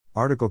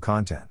Article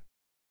content.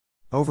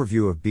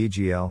 Overview of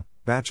BGL,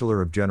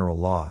 Bachelor of General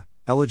Law,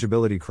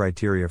 eligibility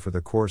criteria for the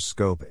course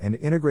scope and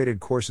integrated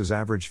courses,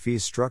 average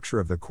fees,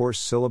 structure of the course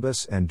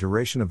syllabus and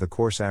duration of the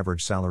course,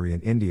 average salary in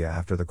India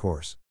after the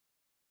course.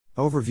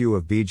 Overview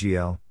of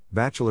BGL,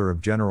 Bachelor of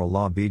General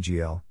Law.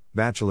 BGL,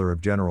 Bachelor of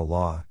General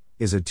Law,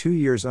 is a 2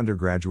 years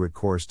undergraduate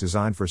course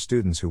designed for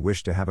students who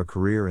wish to have a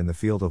career in the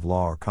field of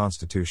law or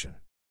constitution.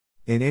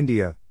 In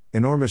India,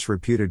 enormous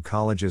reputed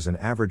colleges and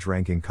average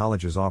ranking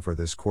colleges offer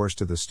this course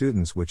to the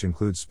students, which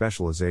includes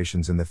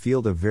specializations in the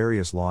field of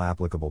various law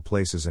applicable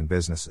places and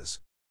businesses.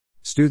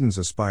 Students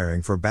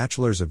aspiring for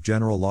Bachelors of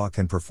General Law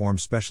can perform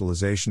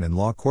specialization in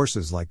law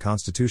courses like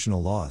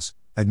constitutional laws,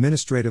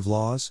 administrative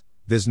laws,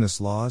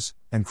 business laws,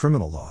 and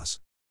criminal laws.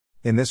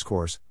 In this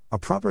course, a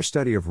proper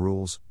study of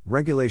rules,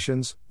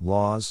 regulations,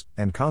 laws,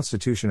 and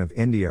Constitution of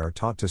India are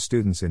taught to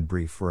students in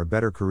brief for a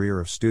better career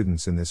of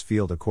students in this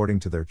field according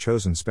to their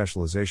chosen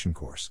specialization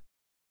course.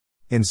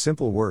 In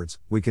simple words,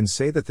 we can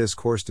say that this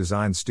course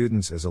designs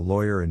students as a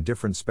lawyer in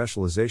different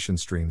specialization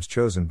streams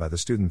chosen by the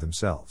student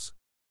themselves.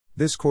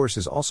 This course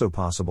is also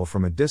possible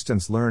from a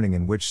distance learning,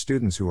 in which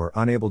students who are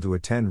unable to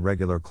attend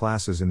regular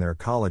classes in their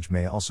college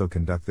may also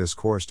conduct this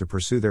course to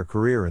pursue their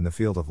career in the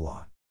field of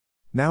law.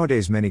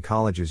 Nowadays, many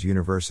colleges,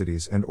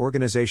 universities, and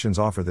organizations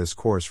offer this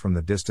course from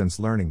the distance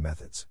learning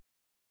methods.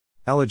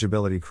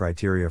 Eligibility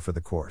criteria for the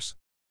course.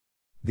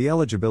 The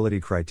eligibility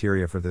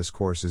criteria for this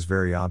course is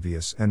very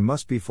obvious and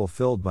must be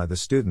fulfilled by the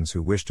students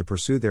who wish to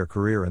pursue their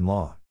career in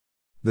law.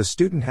 The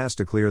student has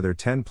to clear their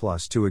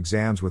 10+2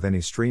 exams with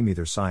any stream,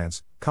 either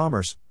science,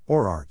 commerce,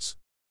 or arts.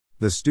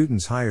 The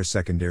student's higher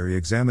secondary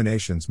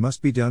examinations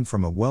must be done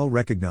from a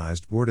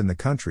well-recognized board in the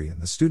country, and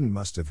the student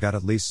must have got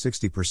at least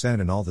 60%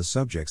 in all the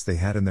subjects they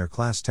had in their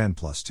class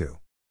 10+2.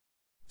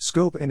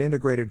 Scope and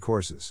integrated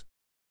courses.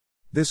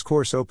 This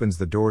course opens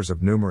the doors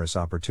of numerous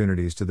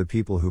opportunities to the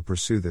people who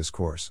pursue this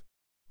course.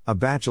 A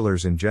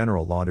bachelor's in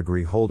general law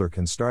degree holder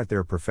can start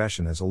their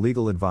profession as a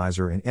legal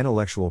advisor in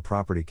intellectual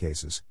property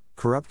cases,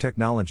 corrupt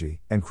technology,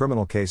 and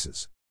criminal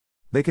cases.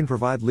 They can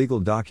provide legal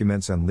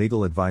documents and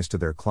legal advice to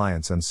their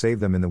clients and save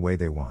them in the way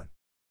they want.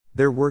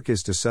 Their work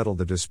is to settle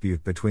the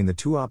dispute between the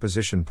two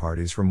opposition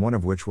parties, from one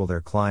of which will their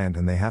client,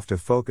 and they have to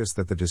focus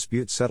that the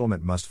dispute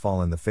settlement must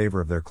fall in the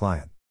favor of their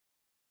client.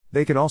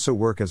 They can also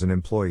work as an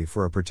employee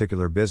for a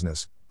particular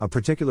business, a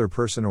particular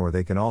person, or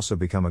they can also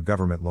become a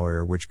government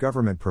lawyer, which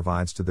government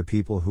provides to the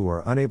people who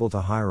are unable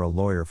to hire a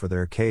lawyer for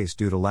their case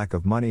due to lack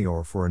of money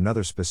or for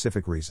another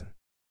specific reason.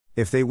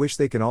 If they wish,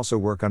 they can also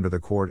work under the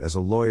court as a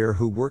lawyer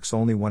who works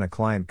only when a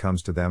client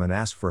comes to them and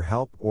asks for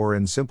help, or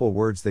in simple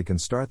words, they can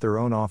start their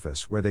own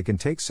office where they can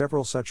take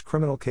several such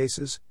criminal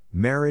cases,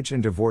 marriage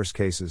and divorce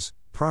cases,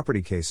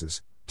 property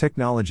cases,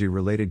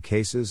 technology-related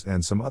cases,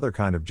 and some other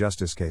kind of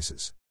justice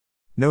cases.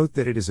 Note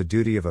that it is a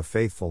duty of a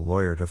faithful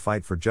lawyer to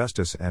fight for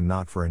justice and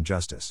not for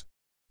injustice.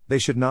 They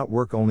should not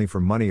work only for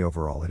money.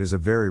 Overall, it is a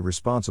very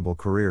responsible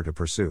career to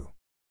pursue.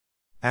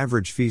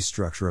 Average fee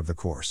structure of the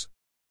course.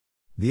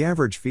 The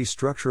average fee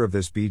structure of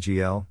this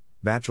BGL,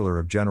 Bachelor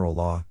of General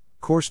Law,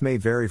 course may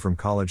vary from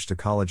college to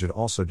college. It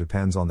also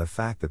depends on the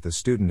fact that the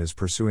student is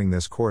pursuing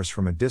this course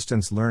from a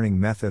distance learning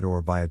method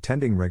or by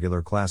attending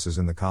regular classes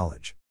in the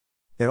college.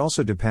 It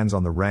also depends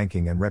on the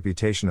ranking and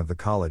reputation of the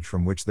college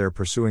from which they're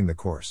pursuing the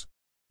course.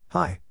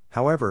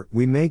 However,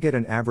 we may get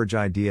an average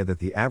idea that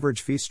the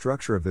average fee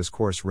structure of this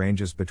course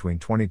ranges between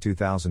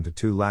 22,000 to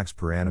 2 lakhs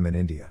per annum in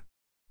India.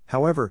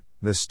 However,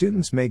 the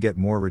students may get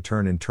more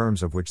return in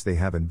terms of which they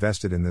have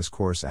invested in this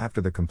course after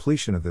the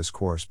completion of this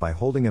course by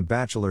holding a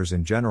bachelor's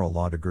in general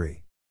law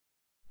degree.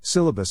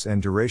 Syllabus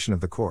and duration of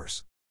the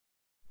course.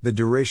 The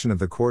duration of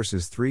the course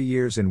is 3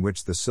 years, in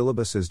which the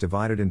syllabus is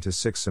divided into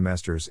 6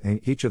 semesters, and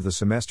each of the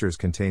semesters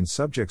contains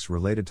subjects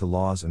related to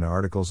laws and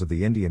articles of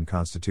the Indian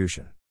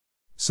Constitution.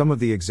 Some of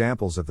the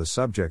examples of the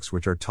subjects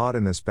which are taught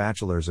in this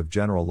Bachelor's of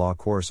General Law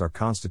course are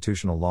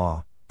constitutional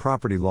law,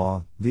 property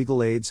law,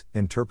 legal aids,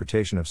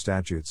 interpretation of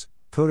statutes,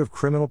 code of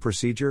criminal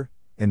procedure,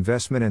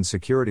 investment and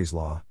securities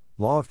law,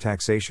 law of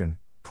taxation,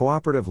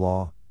 cooperative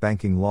law,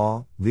 banking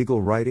law, legal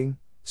writing,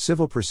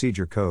 civil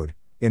procedure code,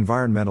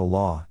 environmental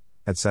law,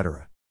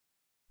 etc.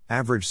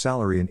 Average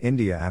salary in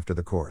India after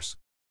the course.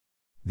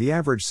 The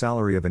average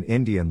salary of an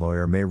Indian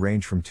lawyer may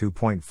range from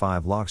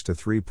 2.5 lakhs to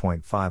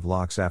 3.5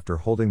 lakhs. After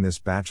holding this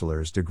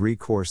bachelor's degree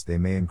course, they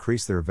may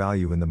increase their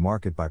value in the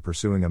market by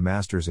pursuing a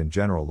master's in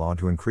general law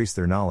to increase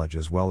their knowledge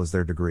as well as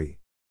their degree.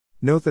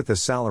 Note that the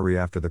salary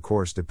after the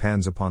course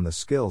depends upon the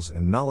skills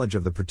and knowledge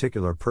of the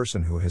particular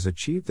person who has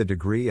achieved the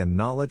degree and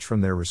knowledge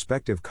from their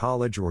respective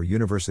college or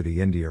university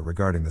India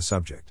regarding the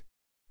subject.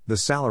 The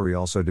salary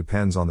also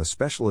depends on the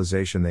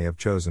specialization they have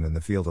chosen in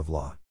the field of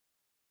law.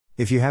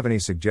 If you have any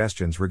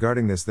suggestions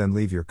regarding this, then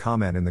leave your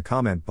comment in the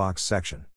comment box section.